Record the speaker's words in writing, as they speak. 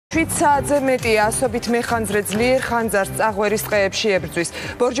7-საათზე მეტი ასობით მეხანძრე ძლიერ ხანძარს წაღვერის ტყეებში ებრძვის.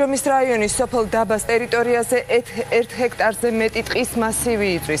 ბორჯომის რაიონის სოფელ დაბას ტერიტორიაზე 1 ჰექტარზე მეტი ტყის მასივი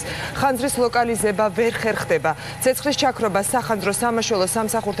იწვის. ხანძრის ლოკალიზება ვერ ხერხდება. ცეცხლის ჩაქრობა სახანძრო სამაშველო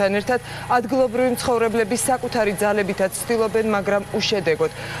სამსახურთან ერთად ადგილობრივი მცხოვრებლები საკუთარი ძალებითაც ცდილობენ, მაგრამ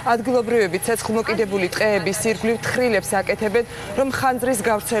უშედეგოდ. ადგილობრივები ცეცხლმოკიდებული ტყეების ირგვლივ თხრილებს აკეთებენ, რომ ხანძრის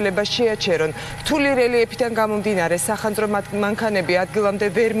გავრცელება შეაჩერონ. რთული რელიეფიდან გამომდინარე, სახანძრო მანქანები ადგილამდე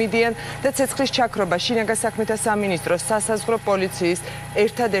ვერ მიდიან და ცეცხლის ჩაქრობა შინაგან საქმეთა სამინისტროს სასაზღვრო პოლიციის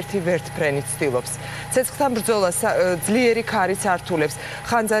ერთადერთი ვერტფრენი ცდილობს. ცეცხლთან ბრძოლას ძლიერი ქარიც ართულებს.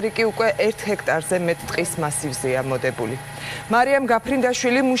 ხანძარი კი უკვე 1 ჰექტარზე მეტ ტყის მასივზეა მოდებული. მარიამ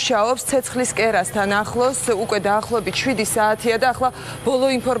გაფრინდაშვილი მუშაობს ცეცხლის კერასთან ახლოს, უკვე დაახლოებით 7 საათია და ახლა ბოლო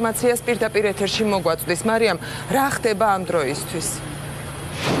ინფორმაციას პირდაპირ ეთერში მოგვაწვდის. მარიამ, რა ხდება ამ დროისთვის?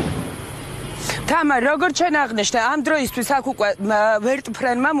 თამარ, როგორც ჩვენ აღნიშნე, ამ დროისთვის აქ უკვე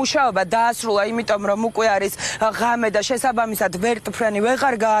ვერტფრენმა მუშაობა დაასრულა, იმიტომ რომ უკვე არის ღამე და შესაბამისად ვერტფრენი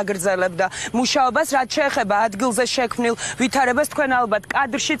ვეღარ გააგრძელებდა მუშაობას, რაც შეეხება ადგილზე შექმნილ ვითარებას. თქვენ ალბათ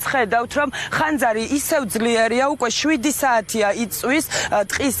კადრშიც ხედავთ, რომ ხანძარი ისევ ძლიერია, უკვე 7 საათია იწვის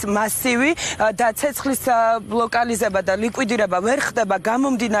ტყის მასივი და ცეცხლის ლოკალიზება და ლიკვიდირება ვერ ხდება,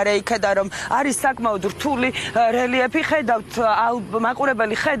 გამომდინარე იქედან, რომ არის საკმაოდ რთული რელიეფი. ხედავთ,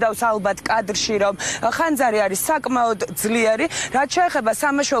 მაყურებელი ხედავს ალბათ კადრში, რომ ხანძარი არის საკმაოდ ძლიერი. რაც შეეხება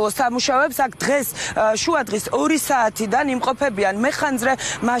სამაშველო სამუშაოებს, აქ დღეს შუადღის 2 საათიდან იმყოფებიან მეხანძრე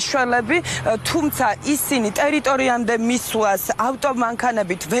მაშველები, თუმცა ისინი ტერიტორიამდე მისვლას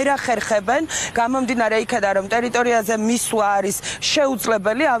ავტომანქანებით ვერ ახერხებენ, გამომდინარე იქედან, რომ ტერიტორიაზე მისვლა არის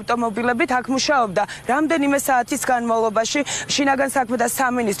შეუძლებელი ავტომობილებით. აქ მუშაობდა რამდენიმე საათის განმავლობაში შინაგან საქმეთა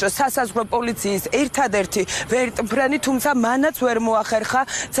სამინისტროს სასაზღვრო პოლიციის ერთადერთი ვერტფრენი, თუმცა მანაც ვერ მოახერხა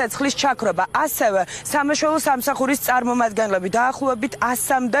ცეცხლის ჩაქრობა. ასევე სამაშველო სამსახურის წარმომადგენლები დაახლოებით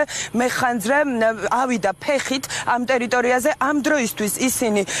 100-მდე მეხანძრე ავიდა ფეხით ამ ტერიტორიაზე. ამ დროისთვის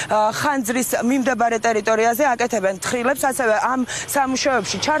ისინი ხანძრის მიმდებარე ტერიტორიაზე აკეთებენ თხრილებს, ასევე ამ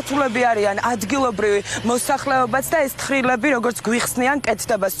სამუშაოებში ჩართულები არიან ადგილობრივი მოსახლეობაც და ეს თხრილები, როგორც გვიხსნიან,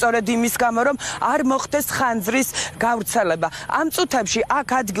 კეთდება სწორედ იმის გამო, რომ არ მოხდეს ხანძრის გავრცელება. ამ წუთებში აქ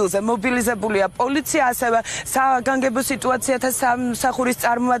ადგილზე მობილიზებულია პოლიცია, ასევე საგანგებო სიტუაციათა სამსახურის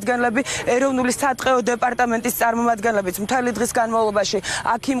წარმომადგენლები, ეროვნული სატყეო დეპარტამენტის წარმომადგენლებიც მთელი დღის განმავლობაში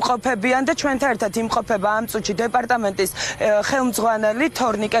აქ იმყოფებიან და ჩვენთან ერთად იმყოფება ამ წუთში დეპარტამენტის ხელმძღვანელი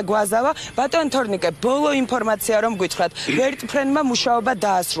თორნიკე გვაზავა. ბატონ თორნიკე, ბოლო ინფორმაცია რომ გითხრათ, ვერტფრენმა მუშაობა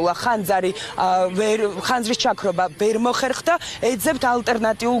დაასრულა, ხანძრის ჩაქრობა ვერ მოხერხდა, ეძებთ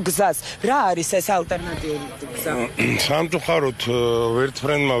ალტერნატიულ გზას. რა არის ეს ალტერნატიული გზა? სამწუხაროდ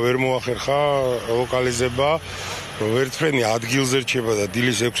ვერტფრენმა ვერ მოახერხა ლოკალიზება. ვერტფრენი ადგილზე რჩება და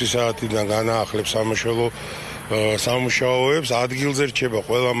დილის 6 საათიდან განაახლებს სამაშველო სამუშაოებს. ადგილზე რჩება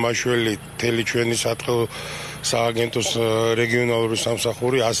ყველა მაშველი, მთელი ჩვენი სატყეო სააგენტოს რეგიონალური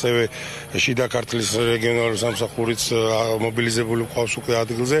სამსახური, ასევე შიდა ქართლის რეგიონალური სამსახურიც მობილიზებული ყავს უკვე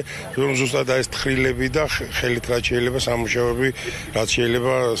ადგილზე, რომ ზუსტად ეს თხრილები და ხელით რაც შეიძლება სამუშაოები, რაც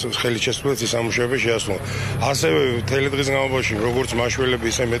შეიძლება ხელით შესრულდეს ეს სამუშაოები შეასრულონ. ასევე მთელი დღის განმავლობაში როგორც მაშველები,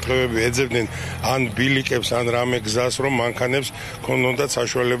 ისე მეტყევები ეძებდნენ ან ბილიკებს, ან რამე გზას, რომ მანქანებს ქონდათ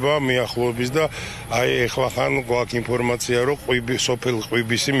საშუალება მიახლოების და აი ეხლა ხან გვაქვს ინფორმაცია, რომ სოფელ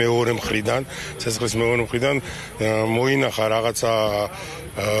ყვიბისი მეორე მხრიდან, ცეცხლის მეორე მხრიდან მოინახა რაღაცა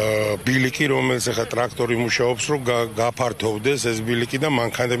ბილიკი, რომელიც ახლა ტრაქტორი მუშაობს, რომ გაფართოვდეს ეს ბილიკი და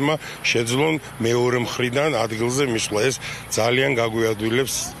მანქანებმა შეძლონ მეორე მხრიდან ადგილზე მისვლა. ეს ძალიან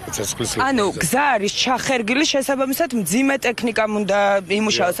გაგვიადვილებს ცეცხლის. ანუ გზა არის ჩახერგილი, შესაბამისად მძიმე ტექნიკამ უნდა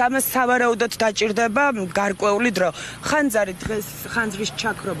იმუშაოს. ამას სავარაუდოდ დაჭირდება გარკვეული დრო. ხანძარი დღეს ხანძრის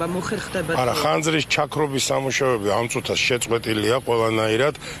ჩაქრობა მოხერხდება? არა, ხანძრის ჩაქრობის სამუშაოები ამ წუთას შეწყვეტილია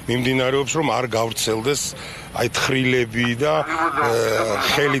ყველანაირად, მიმდინარეობს, რომ არ გავრცელდეს აი თხრილები და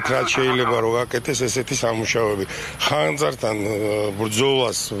ხელით რაც შეიძლება რომ გაკეთდეს ესეთი სამუშაოები. ხანძართან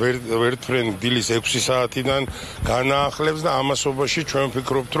ბრძოლას ვერტფრენი დილის 6 საათიდან განაახლებს და ამასობაში ჩვენ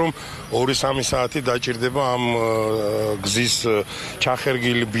ვფიქრობთ, რომ 2-3 საათი დაჭირდება ამ გზის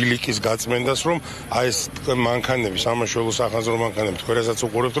ჩახერგილი ბილიკის გაწმენდას, რომ აი ეს მანქანები, სამაშველო სახანძრო მანქანები, თქვენ რასაც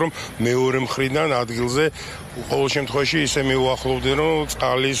უყურებთ, რომ მეორე მხრიდან ადგილზე ყოველ შემთხვევაში ისე მიუახლოვდნენ, რომ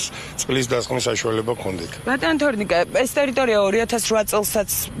წყლის დასხმის საშუალება გქონდეთ. ბატონ თორნიკე, ეს ტერიტორია 2008 წელსაც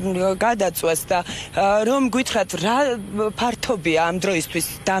გადაწვეს და რომ გითხრათ რა ფართობია ამ დროისთვის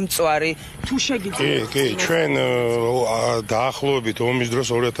დამწვარი თუ შეგიძლიათ? კი, ჩვენ დაახლოებით ომის დროს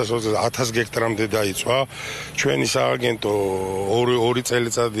 2020 გექტრამდე დაიწვა. ჩვენი სააგენტო ორი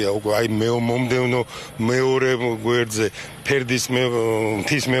წელიწადია უკვე აი მომდევნო მეორე გვერდზე ფერდის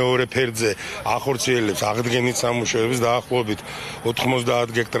მთის მეორე ფერდზე ახორციელებს აღდგენით სამუშაოებს დაახლოებით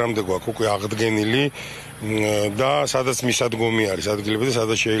 90 გექტრამდე გვაქვს უკვე აღდგენილი და სადაც მისადგომი არის ადგილები და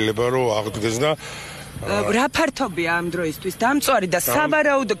სადაც შეიძლება რომ აღდგეს და რა ფართობია ამ დროისთვის დამწვარი და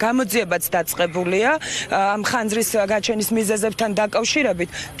სავარაუდო გამოძიებაც დაწყებულია ამ ხანძრის გაჩენის მიზეზებთან დაკავშირებით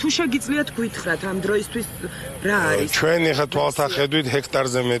თუ შეგიძლიათ გითხრათ ამ დროისთვის რა არის? ჩვენ ეხლა თვალსაჩინოდ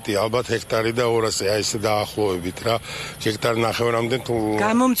ჰექტარზე მეტი ალბათ ჰექტარი და 200 აი ესე დაახლოებით რა ჰექტარ ნახევრამდე თუ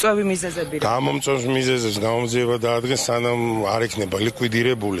გამომწვევი მიზეზები რა? გამომწვევ მიზეზებს გამოძიება დაადგენს სანამ არ იქნება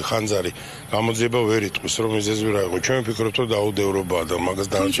ლიკვიდირებული ხანძარი გამოძიება ვერ იტყვის რომ მიზეზი რა იყო ჩვენ ვფიქრობთ რომ დაუდევრობაა და მაგას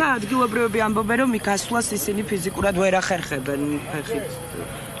დააჩვენებთ. თუმცა ადგილობრივები ამბობენ რომ გასვლას ისინი ფიზიკურად ვერ ახერხებენ ფეხით.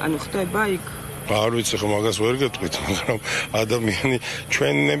 ანუ ხდება იქ არ ვიცი ხო მაგას ვერ გეტყვით მაგრამ ადამიანი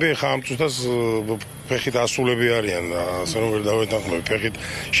ჩვენები ხა ამ წუთას ფეხით ასულები არიან ასე რომ ვერ დავეთანხმები ფეხით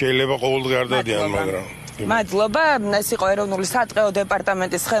შეიძლება ყოველდღე არ დადიან მაგრამ მადლობა, ეს იყო ეროვნული სატყეო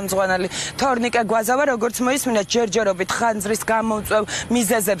დეპარტამენტის ხელმძღვანელი თორნიკე გვაზავა, როგორც მოისმინეთ, ჯერჯერობით ხანძრის გამომწვევ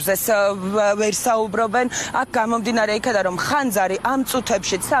მიზეზებზე ვერ საუბრობენ. აქ გამომდინარე იქიდან, რომ ხანძარი ამ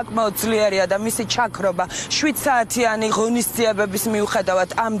წუთებში საკმაოდ ძლიერია და მისი ჩაქრობა 7 საათიანი ღონისძიებების მიუხედავად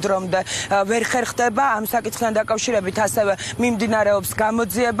ამ დრომდე ვერ ხერხდება. ამ საკითხთან დაკავშირებით ასევე მიმდინარეობს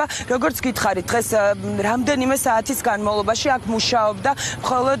გამოძიება. როგორც გითხარით, დღეს რამდენიმე საათის განმავლობაში აქ მუშაობდა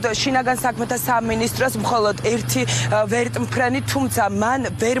მხოლოდ შინაგან საქმეთა სამინისტროს მხოლოდ ერთი ვერტმფრენი, თუმცა მან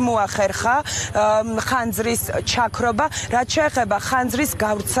ვერ მოახერხა ხანძრის ჩაქრობა, რაც შეეხება ხანძრის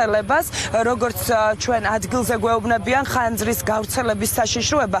გავრცელებას, როგორც ჩვენ ადგილზე გვეუბნებიან, ხანძრის გავრცელების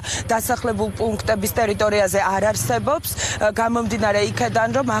საშიშროება დასახლებულ პუნქტების ტერიტორიაზე არ არსებობს, გამომდინარე იქიდან,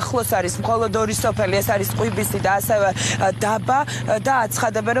 რომ ახლოს არის მხოლოდ ორი სოფელი, ეს არის ყვიბისი და ასევე დაბა და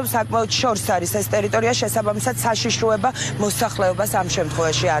აცხადებენ, რომ საკმაოდ შორს არის ეს ტერიტორია, შესაბამისად საშიშროება მოსახლეობას ამ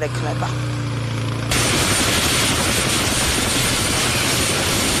შემთხვევაში არ ექნება.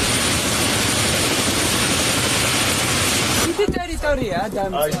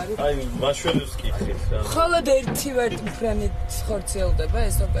 აი მაშველებს კითხეთ რა. მხოლოდ ერთი ვერტმფრენით ხორციელდება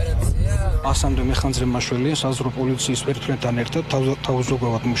ეს ოპერაცია? 100-მდე მეხანძრე მაშველია საზღვრო პოლიციის ვერტმფრენთან ერთად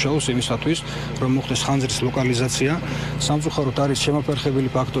თავზოგავად მუშაობს იმისათვის, რომ მოხდეს ხანძრის ლოკალიზაცია. სამწუხაროდ არის შემოფერხებელი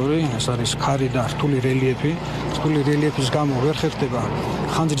ფაქტორი, ეს არის ქარი და რთული რელიეფი. რთული რელიეფის გამო ვერ ხერხდება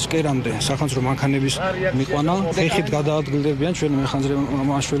ხანძრის კერამდე სახანძრო მანქანების მიყვანა. ხეხით გადაადგილდებიან ჩვენი მეხანძრე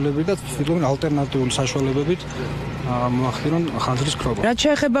მაშველები და ცდილობენ ალტერნატიული საშუალებებით მოახდინონ ხანძრის ქრობა. რაც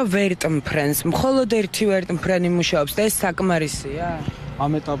შეეხება ვერტმფრენს, მხოლოდ ერთი ვერტმფრენი მუშაობს და ეს საკმარისია?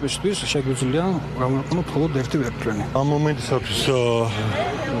 ამ ეტაპისთვის შეგვიძლია გამოვიყენოთ მხოლოდ ერთი ვერტმფრენი. ამ მომენტისათვის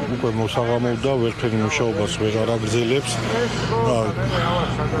უკვე მოსაღამოვდა ვერტმფრენი მუშაობას ვეღარ აგრძელებს.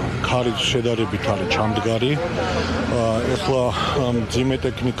 ქარი შედარებით არის ჩამდგარი. ეხლა მძიმე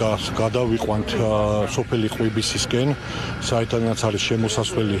ტექნიკას გადავიყვანთ სოფელი ყვიბისისკენ, საერთოდაც არის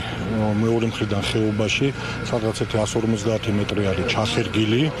შემოსასვლელი მეორე მხრიდან ხეობაში, სადღაც 150 მეტრი არის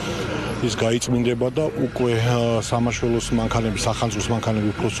ჩახერგილი. ის გაიწმინდება და უკვე სამაშველოს მანქანები, სახანძროს მანქანები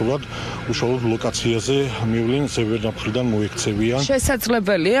უფროსულად უშუალოდ ლოკაციაზე მივლენ ზევერნა მხრიდან მოექცევიან.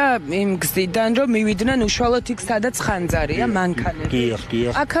 შესაძლებელია იმ გზიდან, რომ მივიდნენ უშუალოდ იქ, სადაც ხანძარია მანქანები.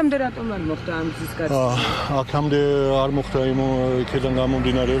 დიახ. აქამდე რატომ არ მოხდა ამ გზის გასწვრივ? აქამდე არ მოხდა იქიდან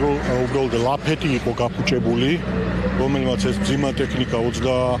გამომდინარე, რომ უბრალოდ ლაფეთი იყო გაფუჭებული, რომელმაც ეს ძიმა ტექნიკა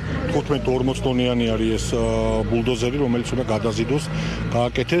 35-40 ტონიანი არის ეს ბულდოზერი, რომელიც უნდა გადაზიდოს,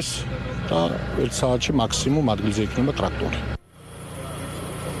 გააკეთეს და 1 საათში მაქსიმუმ ადგილზე იქნება ტრაქტორი.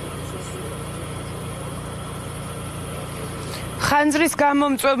 ხანძრის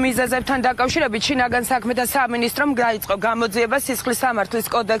გამომწვევ მიზეზებთან დაკავშირებით შინაგან საქმეთა სამინისტრომ გაიწყო გამოძიება სისხლის სამართლის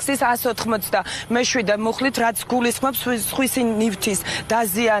კოდექსის 187 მუხლით, რაც გულისხმობს სხვისი ნივთის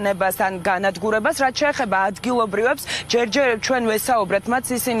დაზიანებას ან განადგურებას, რაც შეეხება ადგილობრივებს, ჯერჯერ ჩვენ ვესაუბრეთ მათ,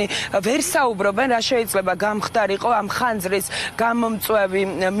 ისინი ვერ საუბრობენ, რა შეიძლება გამხდარიყო ამ ხანძრის გამომწვევი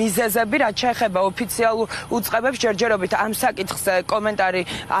მიზეზები, რაც შეეხება ოფიციალურ უწყებებს, ჯერჯერობით ამ საკითხზე კომენტარი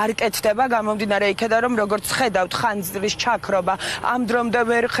არ კეთდება, გამომდინარე იქიდან, რომ როგორც ხედავთ ხანძრის ჩაქრობა ამ დრომდე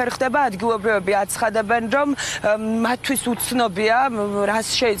ვერ ხერხდება, ადგილობრივები აცხადებენ, რომ მათთვის უცნობია, რას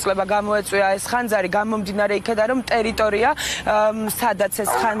შეიძლება გამოეწვია ეს ხანძარი, გამომდინარე იქიდან, რომ ტერიტორია, სადაც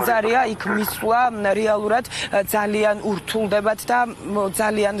ეს ხანძარია, იქ მისვლა რეალურად ძალიან ურთულდებათ და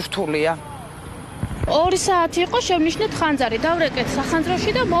ძალიან რთულია. 2 საათი იყო შევნიშნეთ ხანძარი, დავრეკეთ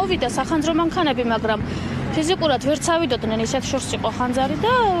სახანძროში და მოვიდა სახანძრო მანქანები, მაგრამ ფიზიკურად ვერ წავიდოდნენ, ისეთ შორს იყო ხანძარი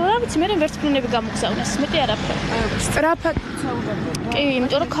და რა ვიცი, მე ვერტფრენები გამოგზავნეს, მეტი არაფერი. სწრაფად წაუდებოდა. კი,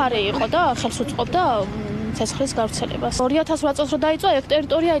 იმიტომ რომ ქარი იყო და ხელს უწყობდა ცეცხლის გავრცელებას. 2008 წელს რო დაიწყო, ეგ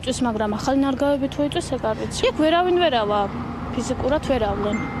ტერიტორია იწვის, მაგრამ ახალი ნარგავები თუ იწვის, ეგ არ ვიცი. იქ ვერავინ ვერავა, ფიზიკურად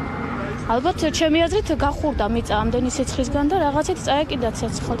ვერავდნენ. ალბათ ჩემი აზრით გახურდა მიწა ამდენი სიცხლისგან და რაღაცით წაეკიდა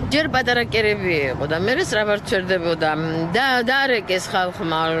ცეცხლი. ჯერ პატარა კერები იყო და მე სწრაფად ჩერდებოდა და დაარეკეს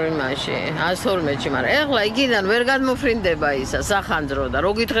ხალხმა იმაში 112-ში, მაგრამ ეხლა იქიდან ვერ გადმოფრინდება ისა სახანძრო და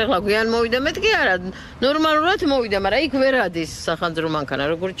რო გითხრა ეხლა გვიან მოვიდა, მეთქი არა, ნორმალურად მოვიდა, მაგრამ იქ ვერ ადის სახანძრო მანქანა,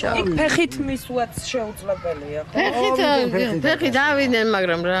 როგორ ჩავა. იქ ფეხით მისვლაც შეუძლებელია. ფეხით ავიდნენ,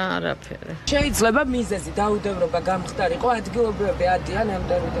 მაგრამ რა არაფერი. შეიძლება მიზეზი დაუდევრობა გამხდარიყო, ადგილობრივები ადიან ამ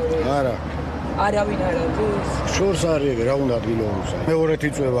ტერიტორიაზე. არა. არავინ არ არის. შორს არის რა უნდა ადგილობრივსა. მეორეთი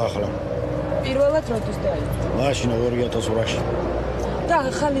წვევა ახლა. პირველად როდის დაიწყო? მაშინ 2008-ში. და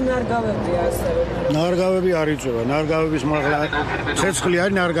ახალი ნარგავებია ასევე. ნარგავები არ იწვევა, ნარგავების მაღლა. ცეცხლი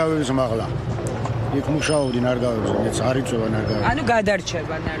არის ნარგავების მაღლა. იქ მუშაობდი ნარგავებზე, მეც არ იწვევა ნარგავები. ანუ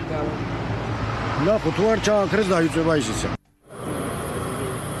გადარჩება ნარგავები. ნახო, თუ არ ჩააქრეს დაიწვევა ისიც.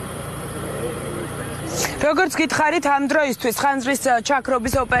 როგორც გითხარით, ამ დროისთვის ხანძრის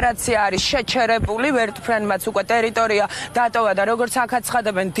ჩაქრობის ოპერაცია არის შეჩერებული, ვერტფრენმაც უკვე ტერიტორია დატოვა და როგორც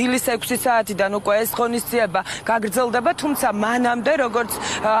აკაცხადებენ, დილის 6 საათიდან უკვე ეს ღონისძიება გაგრძელდება, თუმცა მანამდე, როგორც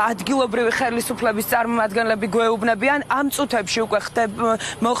ადგილობრივი ხელისუფლების წარმომადგენლები გვეუბნებიან, ამ წუთებში უკვე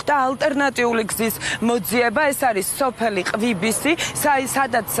მოხდა ალტერნატიული გზის მოძიება, ეს არის სოფელი ყვიბისი,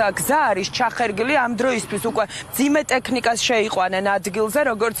 სადაც გზა არის ჩახერგილი, ამ დროისთვის უკვე მძიმე ტექნიკას შეიყვანენ ადგილზე,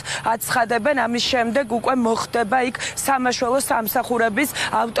 როგორც აცხადებენ, ამის შემდეგ უკვე მოხდება იქ სამაშველო სამსახურების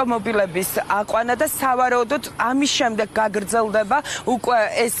ავტომობილების აყვანა და სავარაუდოდ ამის შემდეგ გაგრძელდება უკვე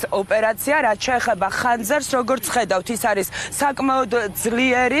ეს ოპერაცია, რაც შეეხება ხანძარს, როგორც ხედავთ, ის არის საკმაოდ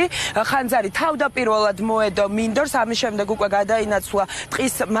ძლიერი. ხანძარი თავდაპირველად მოედო მინდორს, ამის შემდეგ უკვე გადაინაცვლა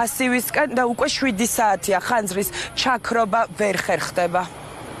ტყის მასივისკენ და უკვე 7 საათია ხანძრის ჩაქრობა ვერ ხერხდება.